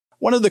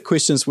One of the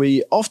questions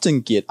we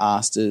often get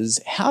asked is,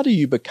 how do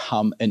you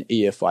become an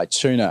EFI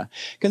tuner?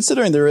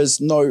 Considering there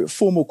is no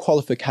formal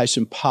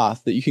qualification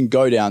path that you can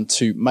go down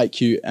to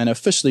make you an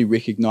officially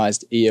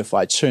recognised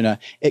EFI tuner,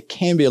 it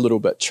can be a little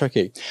bit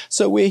tricky.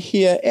 So we're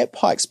here at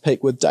Pikes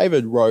Peak with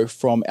David Rowe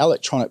from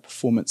Electronic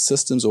Performance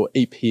Systems, or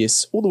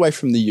EPS, all the way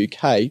from the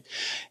UK.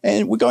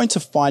 And we're going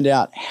to find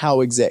out how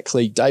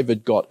exactly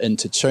David got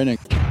into tuning.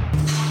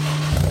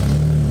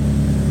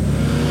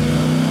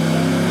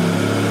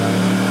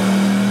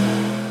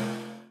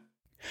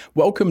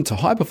 Welcome to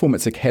High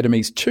Performance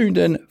Academy's Tuned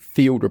In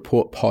Field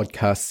Report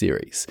podcast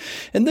series.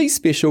 In these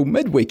special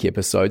midweek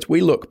episodes, we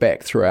look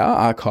back through our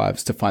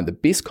archives to find the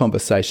best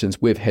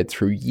conversations we've had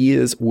through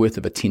years worth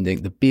of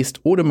attending the best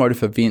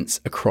automotive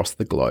events across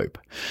the globe.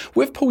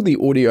 We've pulled the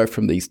audio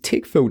from these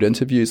tech-filled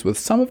interviews with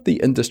some of the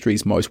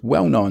industry's most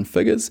well-known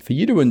figures for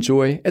you to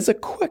enjoy as a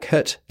quick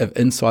hit of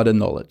insider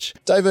knowledge.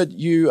 David,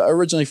 you are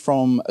originally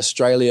from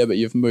Australia, but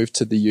you've moved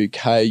to the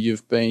UK.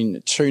 You've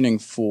been tuning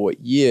for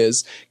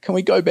years. Can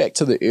we go back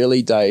to the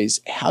early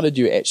days? How did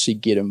you actually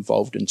get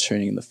involved in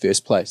tuning in the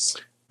first place?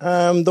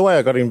 The way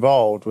I got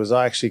involved was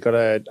I actually got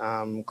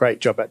a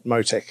great job at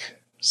Motec.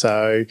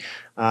 So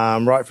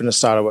right from the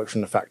start, I worked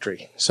from the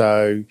factory.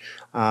 So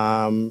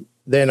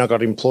then I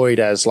got employed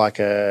as like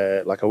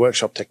a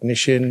workshop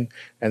technician,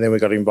 and then we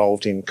got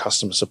involved in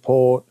customer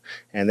support,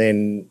 and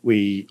then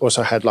we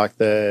also had like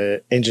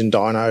the engine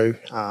dyno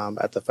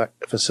at the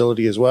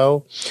facility as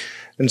well.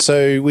 And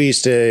so we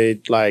used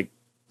to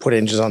put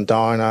engines on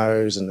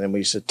dynos, and then we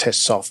used to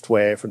test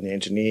software from the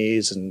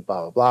engineers and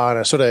blah, blah,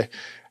 blah. And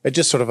it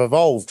just sort of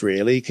evolved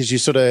really, because you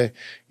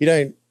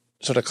don't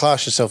sort of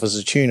class yourself as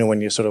a tuner when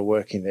you're sort of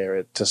working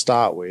there to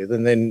start with.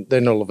 And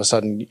then all of a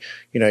sudden,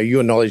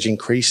 your knowledge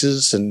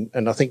increases. And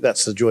I think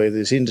that's the joy of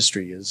this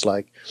industry, is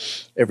like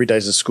every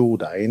day's a school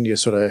day, and you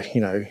sort of,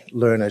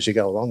 learn as you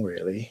go along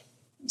really.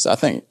 So I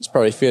think it's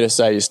probably fair to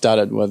say you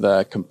started with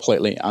a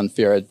completely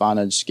unfair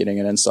advantage,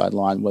 getting an inside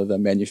line with a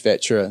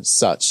manufacturer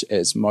such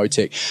as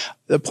Motec.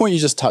 The point you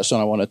just touched on,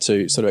 I wanted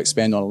to sort of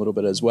expand on a little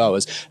bit as well,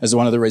 is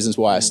one of the reasons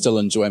why I still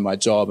enjoy my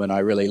job, and I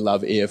really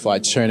love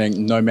EFI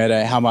tuning. No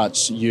matter how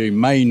much you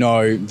may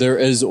know, there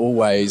is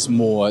always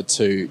more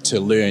to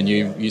learn.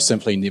 You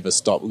simply never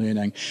stop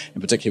learning,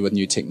 and particularly with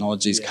new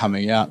technologies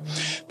coming out.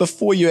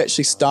 Before you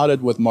actually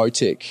started with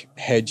Motec,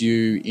 had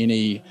you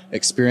any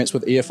experience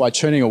with EFI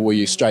tuning, or were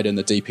you straight in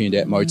the deep end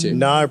at Motec?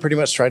 No, pretty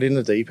much straight in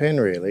the deep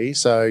end really.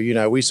 So,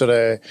 we sort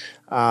of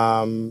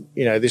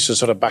this was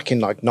sort of back in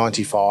like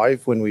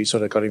 95 when we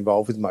sort of got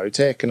involved with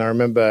Motec. And I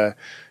remember,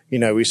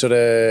 we sort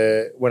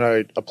of, when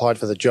I applied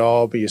for the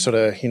job, you sort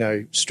of,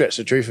 stretched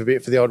the truth a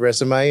bit for the odd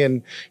resume,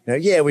 and,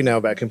 we know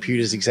about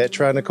computers,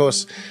 etc. And of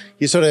course,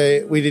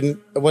 it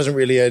wasn't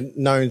really a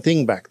known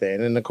thing back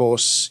then. And of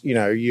course,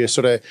 you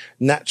sort of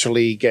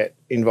naturally get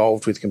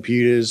involved with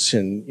computers,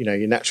 and,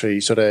 you naturally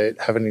sort of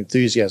have an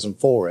enthusiasm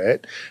for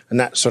it. And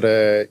that sort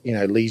of,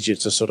 leads you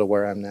to sort of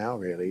where I am now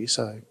really.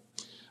 So.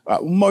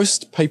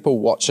 Most people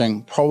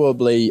watching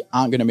probably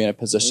aren't going to be in a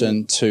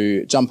position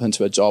to jump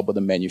into a job with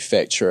a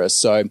manufacturer.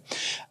 So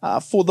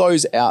for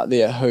those out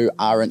there who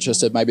are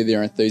interested, maybe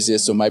they're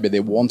enthusiasts or maybe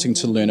they're wanting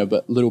to learn a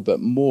little bit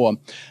more,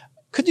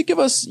 could you give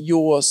us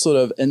your sort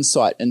of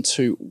insight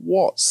into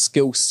what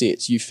skill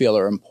sets you feel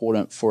are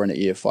important for an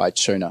EFI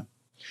tuner?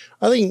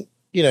 I think,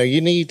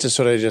 you need to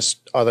sort of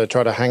just either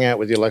try to hang out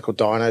with your local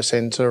dyno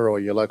centre or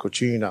your local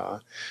tuner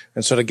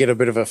and sort of get a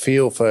bit of a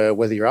feel for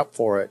whether you're up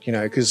for it,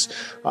 because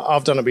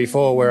I've done it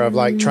before where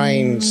I've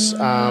trained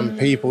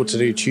people to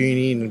do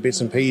tuning and bits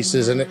and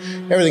pieces, and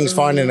everything's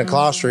fine in a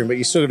classroom, but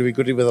you still got to be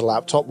good with a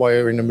laptop while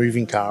you're in a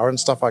moving car and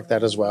stuff like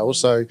that as well.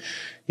 So,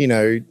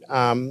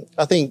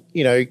 I think,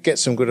 get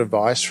some good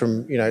advice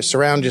from,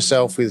 surround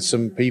yourself with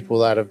some people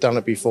that have done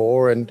it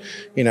before, and,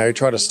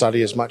 try to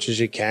study as much as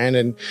you can.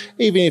 And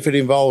even if it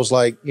involves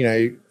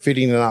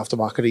fitting an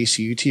aftermarket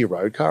ECU to your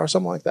road car or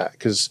something like that,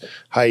 because,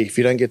 hey, if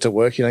you don't get to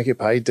work, you don't get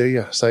paid, do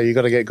you? So you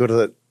got to get good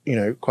at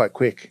it, quite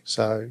quick.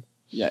 So.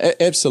 Yeah,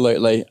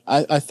 absolutely.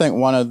 I think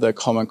one of the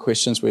common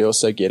questions we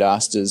also get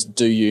asked is,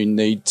 do you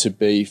need to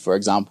be, for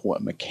example, a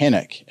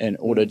mechanic in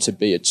order to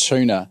be a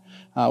tuner?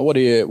 What are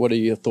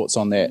your thoughts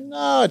on that? No,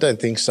 I don't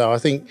think so. I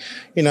think,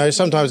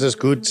 sometimes it's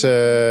good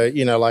to,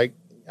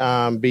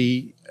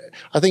 be,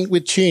 I think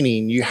with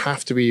tuning, you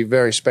have to be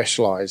very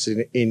specialized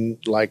in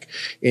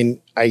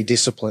a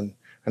discipline.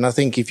 And I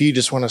think if you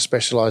just want to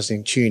specialize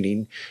in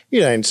tuning,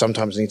 you don't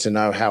sometimes need to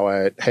know how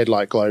a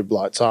headlight globe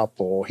lights up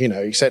or,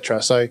 et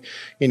cetera. So,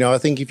 I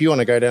think if you want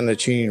to go down the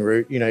tuning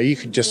route, you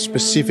could just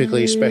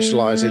specifically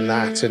specialize in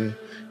that and,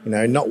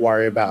 not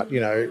worry about,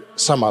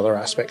 some other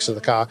aspects of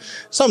the car.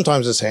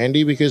 Sometimes it's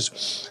handy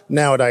because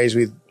nowadays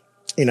with,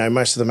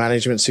 most of the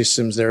management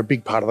systems, they're a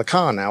big part of the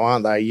car now,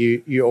 aren't they?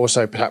 You're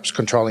also perhaps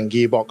controlling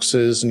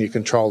gearboxes, and you're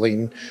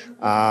controlling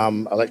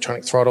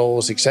electronic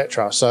throttles,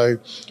 etc. So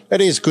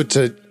it is good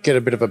to get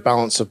a bit of a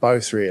balance of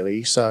both,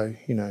 really. So,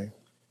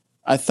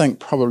 I think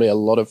probably a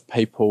lot of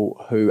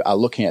people who are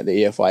looking at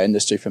the EFI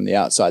industry from the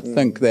outside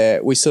think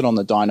that we sit on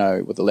the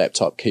dyno with a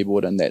laptop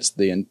keyboard and that's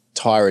the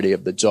entirety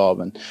of the job.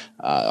 And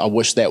I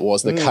wish that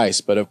was the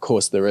case, but of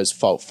course there is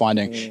fault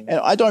finding. And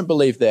I don't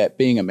believe that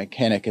being a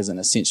mechanic is an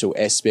essential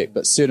aspect,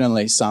 but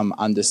certainly some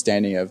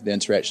understanding of the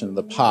interaction of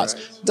the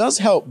parts does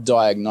help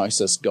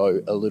diagnosis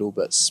go a little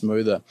bit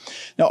smoother.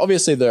 Now,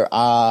 obviously there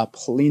are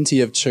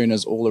plenty of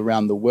tuners all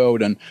around the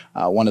world, and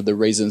one of the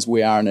reasons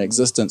we are in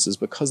existence is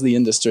because the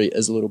industry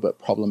is a little bit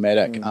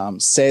problematic.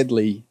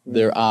 Sadly,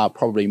 there are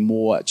probably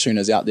more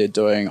tuners out there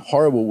doing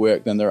horrible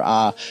work than there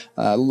are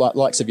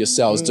likes of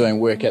yourselves doing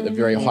work at the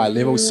very high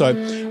level. So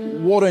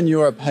what, in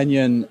your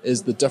opinion,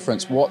 is the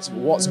difference?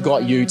 What's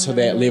got you to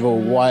that level?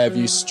 Why have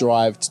you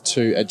strived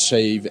to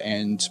achieve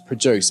and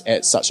produce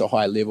at such a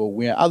high level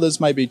where others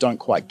maybe don't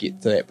quite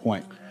get to that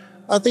point?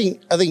 I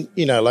think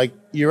like,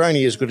 you're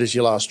only as good as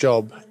your last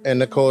job.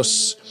 And of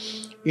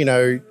course,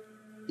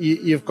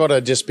 you've got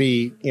to just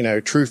be,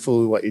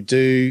 truthful with what you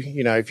do.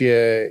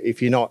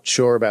 If you're not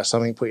sure about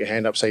something, put your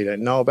hand up, say you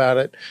don't know about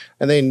it.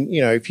 And then,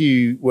 if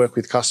you work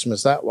with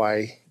customers that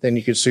way, then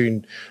you could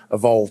soon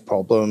evolve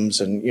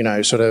problems and,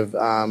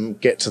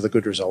 get to the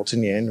good result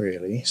in the end,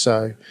 really.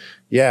 So,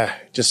 yeah,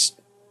 just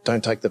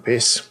don't take the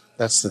piss.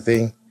 That's the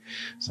thing.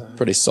 So,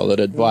 pretty solid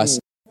advice.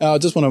 I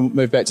just want to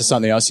move back to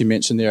something else you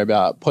mentioned there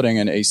about putting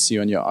an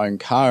ECU in your own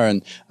car.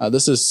 And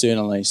this is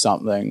certainly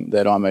something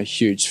that I'm a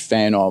huge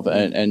fan of.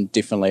 And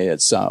definitely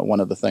it's one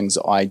of the things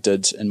I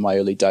did in my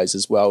early days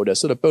as well to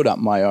sort of build up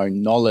my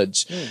own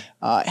knowledge.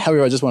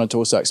 However, I just wanted to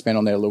also expand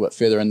on that a little bit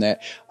further in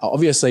that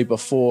obviously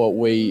before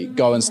we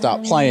go and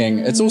start playing,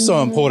 it's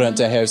also important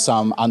to have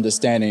some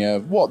understanding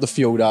of what the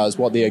fuel does,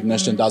 what the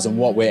ignition does, and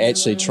what we're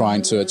actually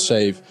trying to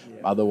achieve.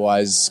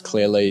 Otherwise,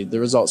 clearly, the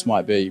results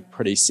might be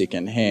pretty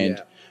second-hand.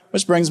 Yeah.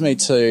 Which brings me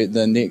to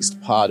the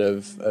next part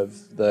of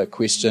the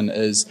question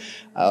is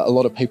a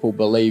lot of people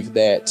believe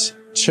that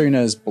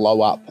tuners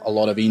blow up a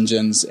lot of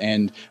engines,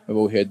 and we've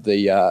all heard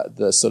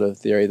the sort of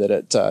theory that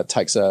it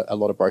takes a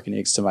lot of broken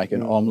eggs to make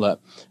an omelette.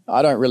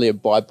 I don't really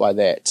abide by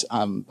that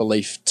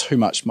belief too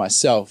much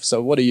myself.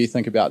 So what do you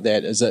think about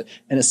that? Is it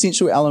an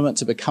essential element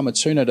to become a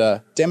tuner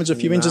to damage a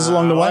few engines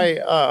along the way?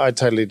 I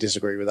totally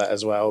disagree with that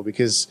as well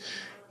because,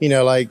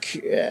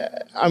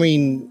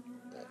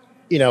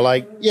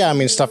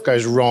 stuff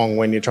goes wrong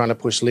when you're trying to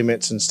push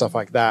limits and stuff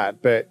like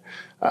that. But,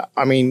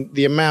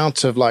 the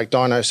amount of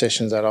dyno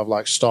sessions that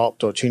I've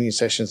stopped or tuning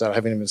sessions that I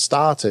haven't even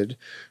started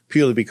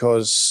purely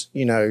because,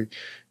 even though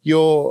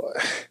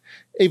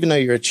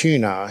you're a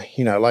tuner,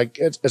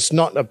 it's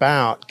not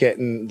about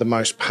getting the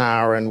most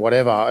power and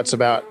whatever. It's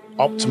about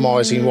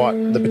optimizing what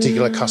the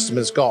particular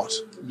customer's got.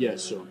 Yeah,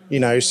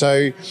 sure.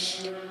 So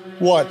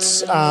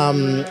what's,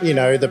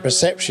 the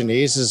perception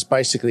is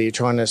basically you're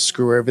trying to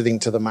screw everything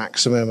to the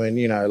maximum and,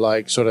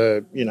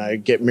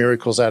 get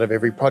miracles out of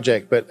every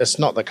project. But it's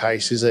not the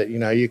case, is it?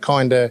 You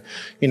kind of,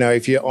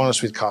 if you're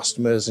honest with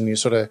customers and you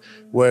sort of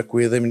work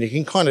with them and you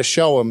can kind of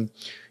show them,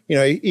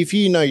 if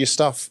you know your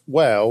stuff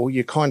well,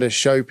 you kind of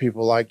show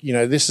people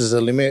this is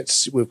the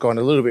limits. We've gone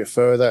a little bit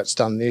further. It's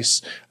done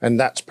this. And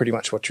that's pretty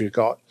much what you've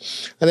got.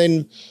 And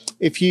then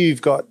if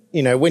you've got,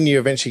 when you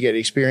eventually get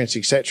experience,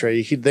 etc.,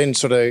 you could then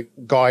sort of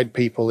guide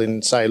people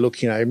and say,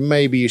 look,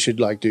 maybe you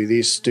should do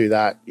this, do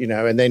that,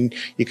 and then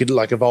you could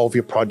evolve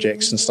your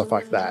projects and stuff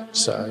like that.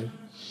 So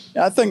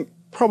I think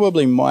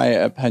probably my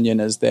opinion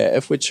is that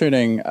if we're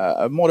tuning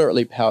a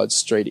moderately powered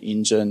street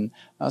engine,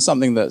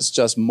 something that's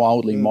just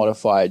mildly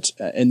modified,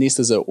 unless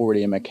there's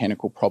already a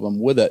mechanical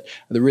problem with it,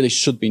 there really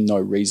should be no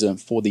reason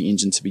for the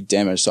engine to be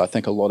damaged. So I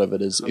think a lot of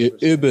it is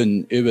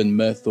urban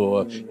myth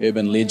or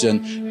urban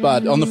legend.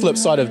 But on the flip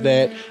side of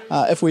that,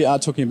 if we are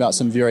talking about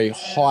some very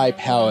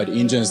high-powered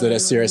engines that are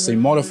seriously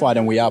modified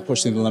and we are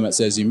pushing the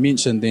limits, as you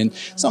mentioned, then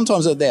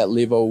sometimes at that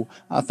level,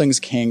 things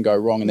can go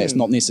wrong, and that's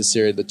not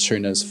necessarily the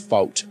tuner's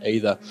fault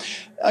either.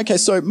 Okay,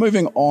 so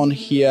moving on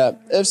here,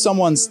 if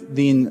someone's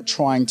then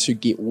trying to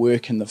get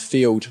work in the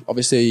field,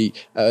 obviously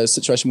a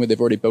situation where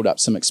they've already built up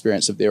some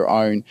experience of their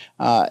own,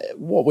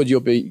 what would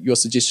your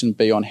suggestion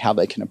be on how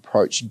they can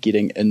approach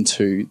getting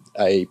into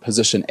a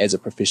position as a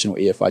professional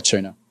EFI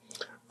tuner?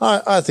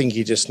 I think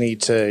you just need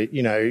to,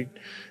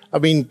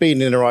 being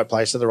in the right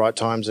place at the right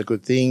time is a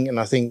good thing. And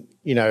I think,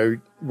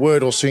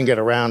 word will soon get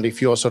around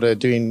if you're sort of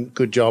doing a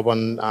good job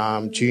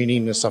on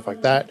tuning and stuff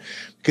like that,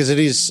 because it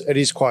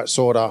is quite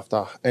sought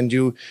after. And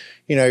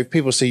if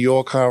people see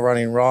your car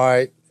running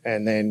right,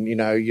 and then,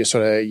 you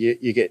sort of,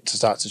 you get to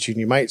start to tune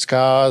your mates'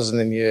 cars, and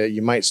then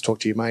your mates talk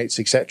to your mates,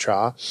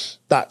 etc.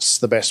 That's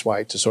the best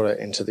way to sort of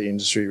enter the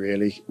industry,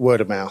 really,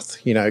 word of mouth,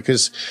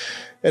 because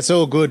it's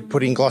all good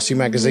putting glossy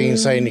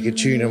magazines saying you could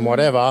tune and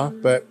whatever,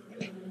 but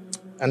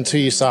until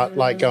you start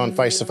going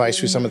face to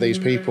face with some of these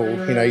people,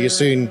 you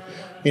soon,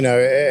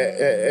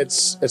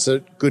 it's a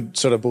good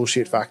sort of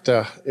bullshit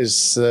factor is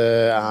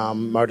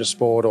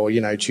motorsport or,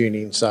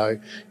 tuning. So,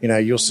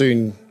 you'll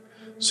soon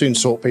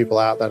sort people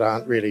out that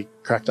aren't really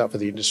cracked up for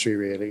the industry,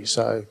 really.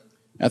 So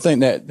I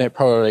think that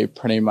probably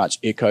pretty much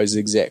echoes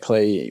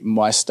exactly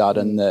my start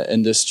in the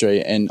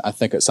industry, and I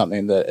think it's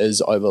something that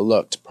is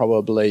overlooked.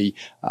 Probably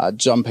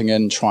jumping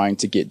in, trying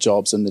to get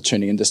jobs in the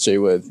tuning industry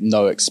with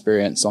no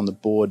experience on the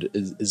board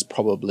is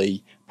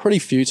probably pretty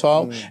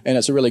futile, and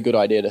it's a really good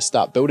idea to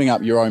start building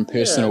up your own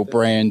personal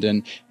brand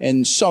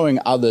and showing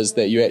others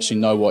that you actually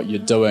know what you're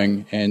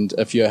doing. And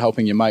if you're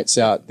helping your mates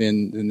out,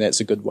 then that's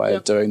a good way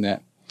of doing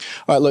that.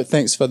 All right, look,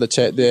 thanks for the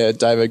chat there,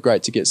 David.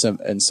 Great to get some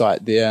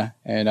insight there,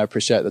 and I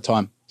appreciate the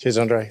time. Cheers,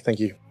 Andre. Thank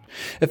you.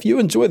 If you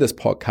enjoy this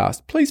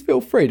podcast, please feel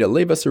free to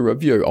leave us a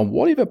review on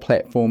whatever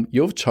platform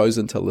you've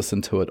chosen to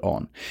listen to it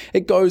on.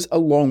 It goes a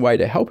long way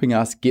to helping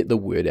us get the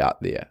word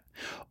out there.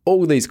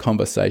 All these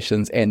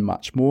conversations and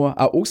much more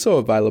are also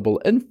available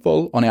in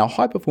full on our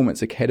High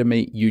Performance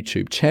Academy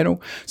YouTube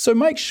channel, so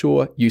make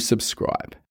sure you subscribe.